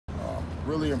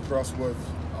Really impressed with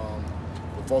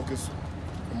the focus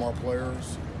from our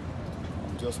players,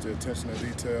 just the attention to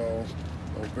detail,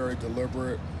 very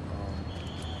deliberate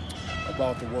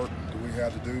about the work that we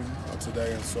had to do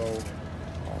today, and so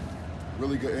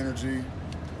really good energy.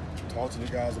 Talk to the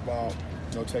guys about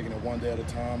taking it one day at a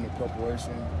time, the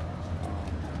preparation,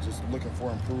 just looking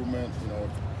for improvement.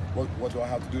 What do I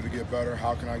have to do to get better?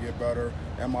 How can I get better?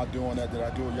 Am I doing that? Did I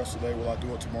do it yesterday? Will I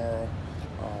do it tomorrow?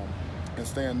 And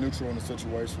staying neutral in the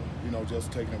situation,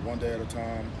 just taking it one day at a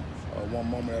time, one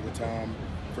moment at a time,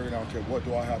 figuring out, okay, what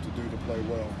do I have to do to play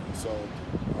well? And so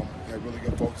I had really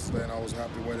good focus today, and I was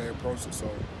happy the way they approached it, so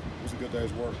it was a good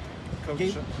day's work. Coach,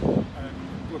 it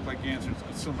looked like you answered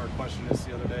a similar question as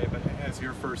the other day, but as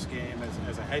your first game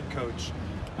as a head coach,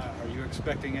 are you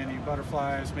expecting any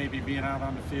butterflies, maybe being out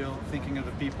on the field, thinking of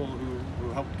the people who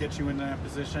helped get you in that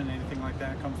position, anything like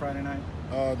that come Friday night?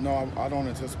 No, I don't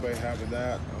anticipate having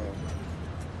that.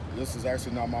 This is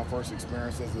actually not my first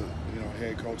experience as a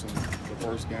head coach in the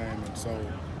first game, and so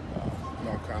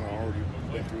I've kind of already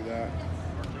been through that.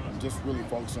 I'm just really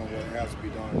focused on what has to be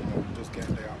done, just game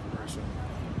day operation.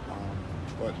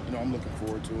 But I'm looking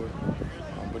forward to it.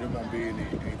 But it won't be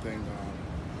anything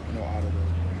out of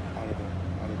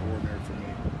the ordinary for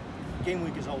me. Game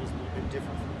week is always a little bit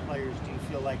different for the players. Do you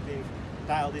feel like they've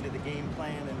dialed into the game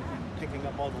plan and picking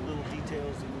up all the little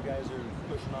details that you guys are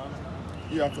pushing on?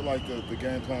 Yeah, I feel like the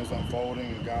game plan is unfolding,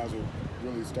 and guys are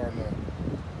really starting to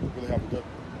really have a good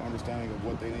understanding of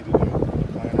what they need to do in the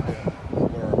plan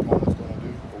and what our opponent's going to do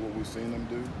or what we've seen them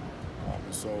do.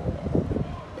 And so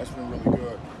that's been really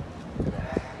good.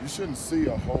 You shouldn't see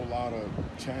a whole lot of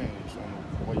change on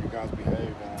the way you guys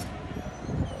behave on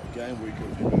game week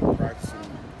if you've been practicing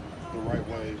the right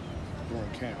way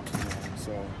during camp.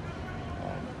 So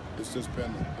it's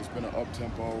been an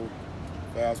up-tempo,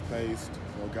 fast-paced.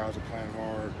 Guys are playing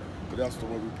hard, but that's the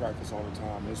way we practice all the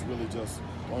time. It's really just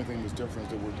the only thing that's different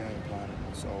is that we're game planning.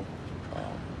 And so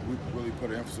we really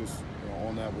put an emphasis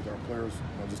on that with our players.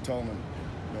 Just telling them,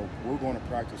 we're going to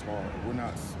practice hard. We're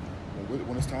not.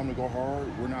 When it's time to go hard,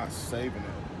 we're not saving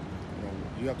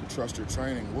it. You have to trust your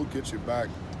training. We'll get you back.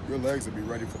 Your legs will be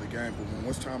ready for the game. But when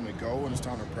it's time to go and it's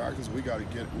time to practice, we got to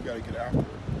get after it.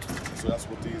 So that's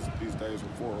what these days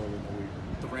are for early in the week.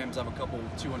 The Rams have a couple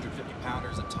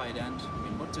 250-pounders at tight end. I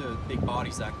mean, what do big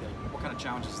bodies act like? What kind of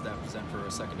challenges does that present for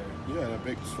a secondary? Yeah, they're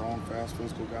big, strong, fast,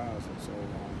 physical guys, and so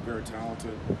very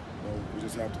talented. We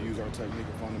just have to use our technique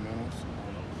and fundamentals.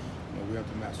 We have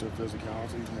to match their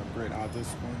physicality. We have great eye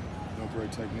discipline,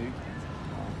 great technique,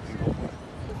 and go play.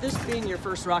 With this being your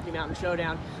first Rocky Mountain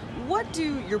Showdown, what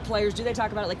do your players do? They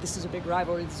talk about it like this is a big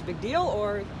rivalry, this is a big deal,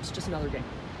 or it's just another game?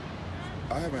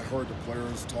 I haven't heard the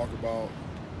players talk about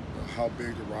how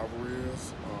big the rivalry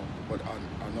is, but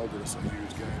I know that it's a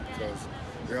huge game because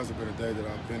there hasn't been a day that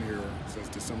I've been here since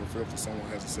December 5th that someone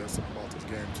hasn't said something about this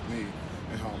game to me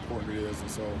and how important it is.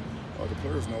 And so the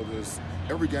players know this.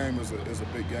 Every game is a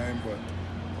big game, but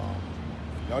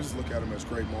I just look at them as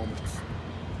great moments.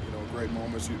 Great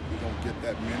moments. You don't get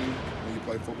that many when you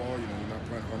play football. You're not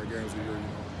playing 100 games a year.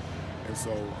 And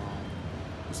so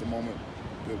it's a moment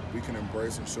that we can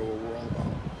embrace and show what we're all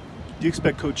about. Do you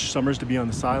expect Coach Summers to be on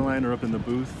the sideline or up in the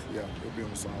booth? Yeah, he'll be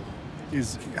on the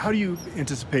sideline. How do you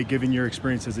anticipate, given your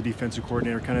experience as a defensive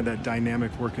coordinator, kind of that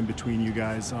dynamic working between you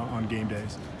guys on game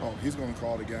days? Oh, he's going to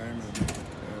call the game,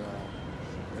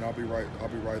 and I'll be right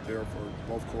there for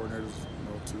both coordinators,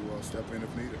 to step in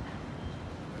if needed.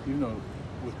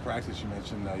 With practice, you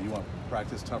mentioned you want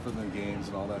practice tougher than games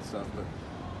and all that stuff, but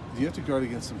do you have to guard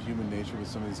against some human nature with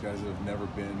some of these guys that have never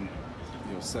been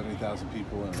 70,000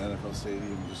 people in an NFL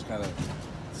stadium, just kind of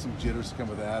some jitters to come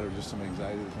with that, or just some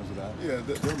anxiety that comes with that? Yeah,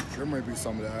 there may be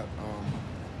some of that,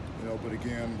 but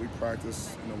again, we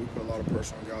practice, we put a lot of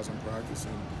pressure on guys in practice,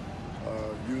 and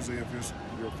usually if it's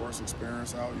your first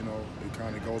experience out, it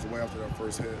kind of goes away after that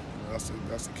first hit. That's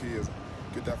the key, is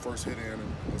get that first hit in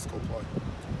and let's go play.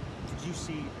 Did you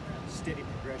see steady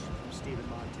progression from Steven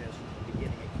Montez from the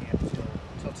beginning of camp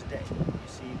till today? You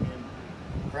see him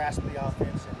grasp the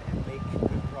offense and make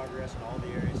good progress in all the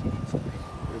areas he needs to make?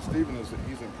 Yeah, Steven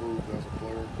he's improved as a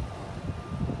player.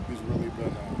 He's really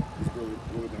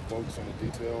been focused on the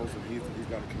details, and he's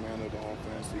got a command of the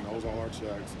offense. He knows all our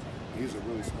checks. He's a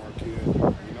really smart kid.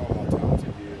 You know how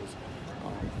talented he is,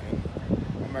 and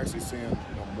I'm actually seeing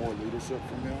more leadership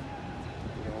from him.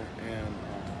 And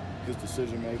his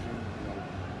decision making,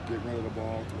 getting rid of the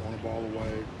ball, throwing the ball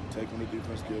away, taking what the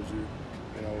defense gives you.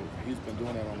 He's been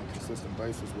doing that on a consistent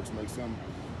basis, which makes him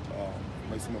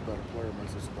a better player,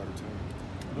 makes us a better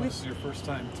team. This is your first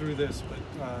time through this, but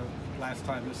last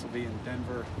time this will be in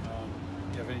Denver.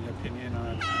 Do you have any opinion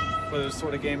on whether this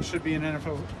sort of game should be in an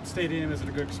NFL stadium? Is it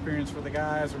a good experience for the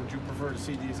guys, or would you prefer to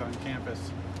see these on campus?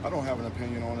 I don't have an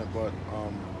opinion on it, but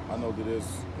I know that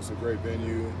it's a great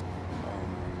venue,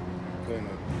 playing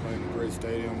a great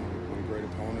stadium with a great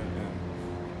opponent,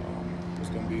 and it's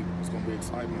gonna be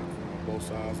excitement on both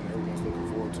sides, and everyone's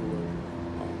looking forward to it.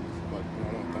 But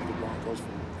I don't thank the Broncos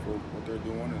for what they're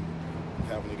doing and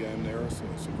having the game there. So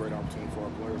it's a great opportunity for our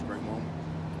players, great moment.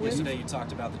 Yesterday you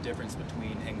talked about the difference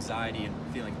between anxiety and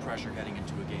feeling pressure heading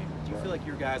into a game. Do you feel like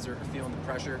your guys are feeling the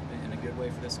pressure in a good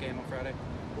way for this game on Friday?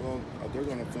 Well, they're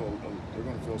going to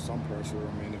feel some pressure.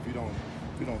 I mean, if you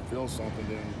don't feel something,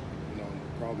 then you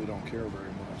probably don't care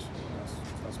very much.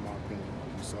 That's my opinion.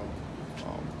 So,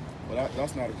 but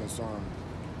that's not a concern.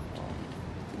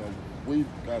 We've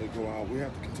got to go out. We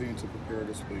have to continue to prepare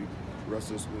this week, the rest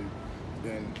of this week.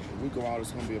 Then if we go out,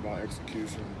 it's going to be about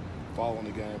execution, following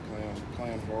the game plan,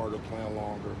 playing harder, playing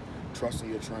longer, trusting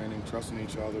your training, trusting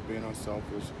each other, being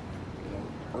unselfish,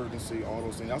 urgency, all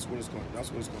those things. That's what it's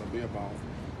going to be about.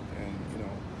 And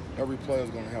every player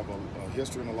is going to have a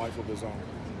history and a life of his own.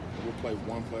 We'll play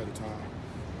one play at a time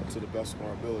to the best of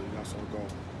our ability. And that's our goal.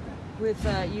 With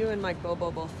you and Mike Bobo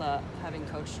both having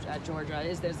coached at Georgia,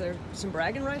 is there some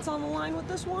bragging rights on the line with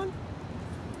this one?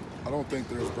 I don't think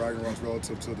there's bragging rights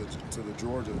relative to the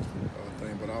Georgia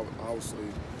thing, but obviously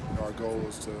our goal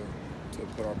is to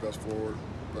put our best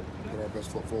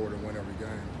foot forward and win every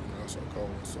game. That's our goal.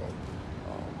 So,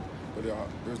 but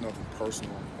there's nothing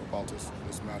personal about this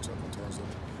matchup in terms of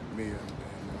me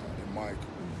and Mike.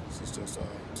 This is just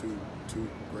two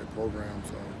great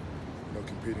programs,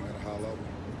 competing at a high level.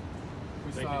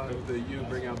 We saw that you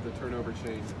bring out the turnover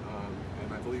chain,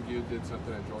 and I believe you did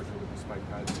something at Georgia with the spike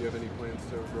pads. Do you have any plans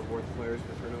to reward the players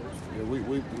for turnovers? Yeah,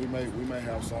 we may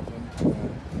have something. We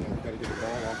got to get the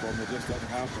ball off of them. It just doesn't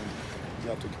happen. You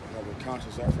have to have a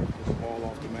conscious effort to get the ball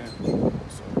off the man.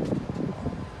 So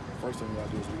first thing we got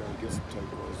to do is we got to get some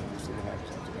takeaways, and we'll see what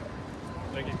happens after that.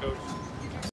 Thank you, Coach.